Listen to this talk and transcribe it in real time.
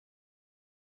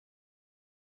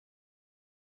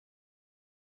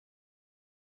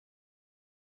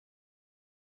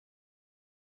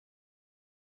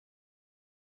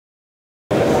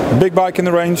big bike in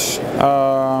the range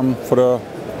for the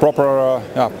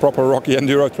proper rocky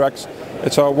enduro tracks.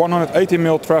 It's a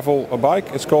 180mm travel bike.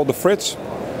 It's called the Fritzz.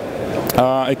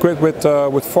 Equipped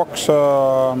with Fox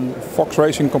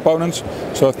racing components,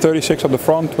 so 36 at the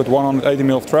front with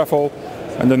 180mm travel,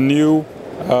 and the new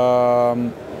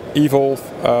Evolve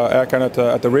air can at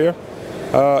the rear.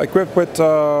 Equipped with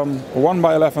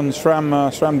 1x11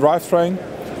 SRAM drivetrain,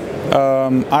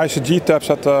 ICG tabs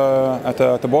at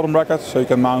the bottom bracket, so you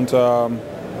can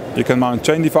mount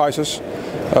chain devices.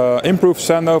 Improved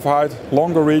standover height,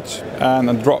 longer reach, and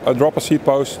a dropper seat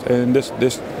post. In this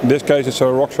case, it's a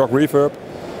RockShox reverb.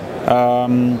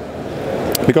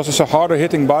 Because it's a harder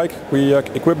hitting bike, we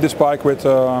equipped this bike with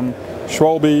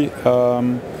Schwalbe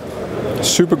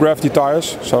super gravity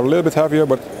tires, so a little bit heavier,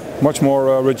 but much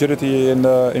more rigidity in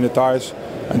the tires.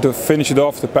 And to finish it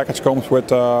off, the package comes with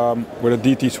a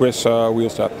DT Swiss wheel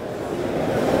set.